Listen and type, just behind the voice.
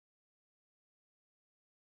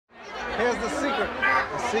Here's the secret.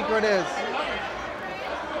 The secret is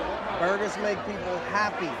burgers make people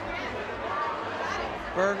happy.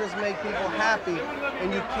 Burgers make people happy,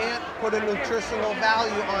 and you can't put a nutritional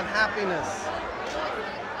value on happiness.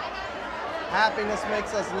 Happiness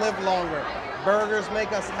makes us live longer. Burgers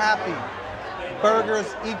make us happy.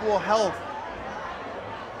 Burgers equal health.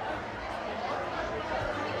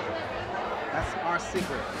 That's our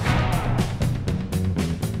secret.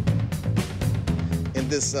 In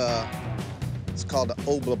this, it's called the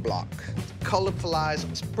Obla block.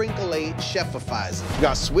 Colorfulized, sprinkle-aid, chefifies. You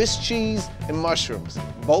got Swiss cheese and mushrooms,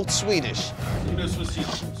 both Swedish. You know Swiss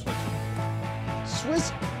cheese.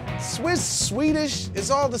 Swedish is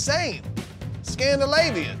all the same.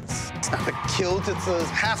 Scandinavians. It's not a kilt, it's a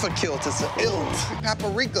half a kilt, it's an ilt.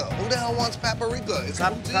 Paprika, who the hell wants paprika? It's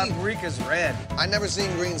poutine. Paprika's red. I never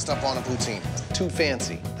seen green stuff on a poutine. Too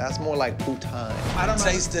fancy. That's more like poutine. I don't know.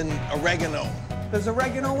 Tasting oregano. There's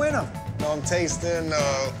oregano in them. No, I'm tasting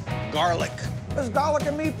garlic. There's garlic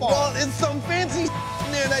and meatball. Well, it's some fancy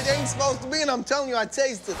in there that ain't supposed to be, and I'm telling you, I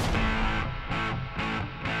tasted.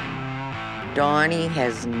 Donnie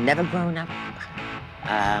has never grown up.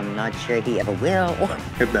 I'm not sure he ever will.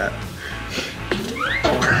 Hit that.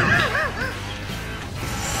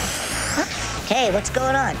 Hey, what's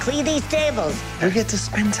going on? Clean these tables. We get to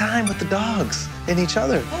spend time with the dogs and each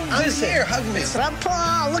other. I'm here, hug me. But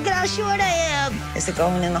Paul, look at how short I am. Is it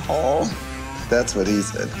going in the hole? That's what he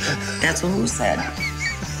said. That's what who said. Man,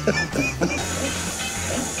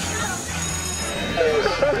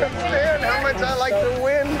 how much I like to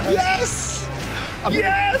win. Yes!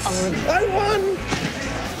 Yes! I won!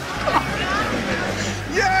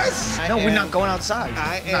 Yes! No, we're not going outside.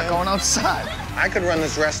 We're not going outside. I could run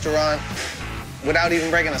this restaurant without even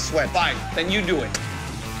breaking a sweat. Fine, then you do it.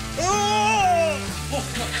 Oh!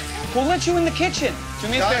 We'll let you in the kitchen. Do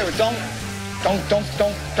me a favor, don't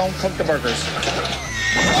cook the burgers.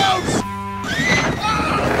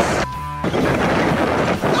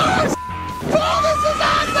 Oh, this is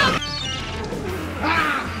awesome!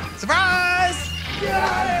 Surprise!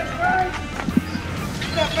 Got it, right?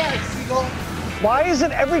 Step back, Seagull. Why is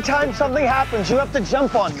it every time something happens, you have to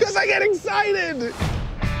jump on me? Because I get excited.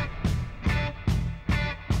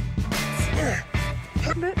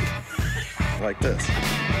 Like this.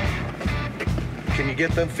 Can you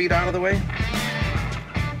get them feet out of the way?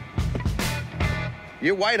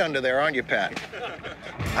 You're white under there, aren't you, Pat?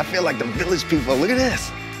 I feel like the village people. Look at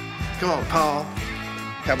this. Come on, Paul.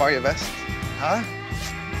 Can I borrow your vest? Huh?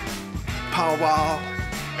 Paul Wahl.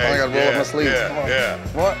 Hey, I gotta roll up my sleeves. Yeah, Come on. yeah.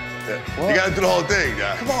 What? Yeah. You gotta do the whole thing,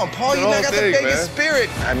 guy. Come on, Paul. You got the Vegas spirit.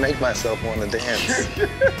 I make myself want to dance.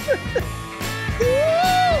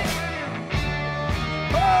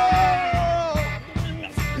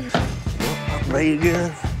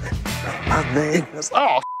 Vegas. Las Vegas.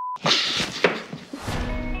 Oh.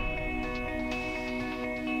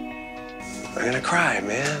 I'm gonna cry,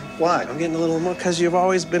 man. Why? I'm getting a little more because you've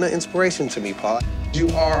always been an inspiration to me, Paul. You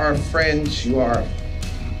are our friends. You are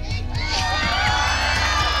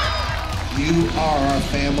our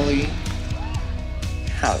family.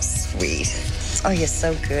 How sweet. Oh, you're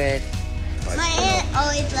so good. My aunt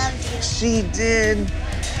always loved you. She did.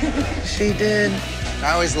 She did.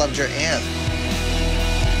 I always loved your aunt.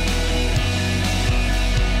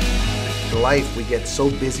 In life, we get so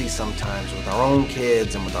busy sometimes with our own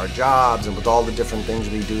kids and with our jobs and with all the different things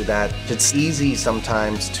we do that it's easy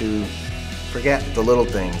sometimes to forget the little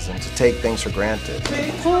things and to take things for granted.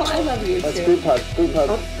 Paul, I love you too. Group hug, group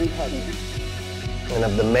hug, group hug. And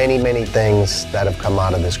of the many, many things that have come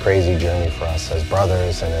out of this crazy journey for us as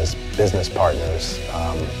brothers and as business partners,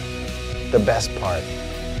 the best part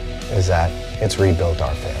is that it's rebuilt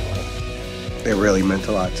our family. It really meant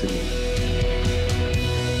a lot to me.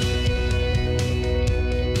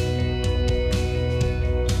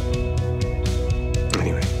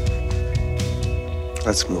 Anyway,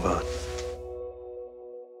 let's move on.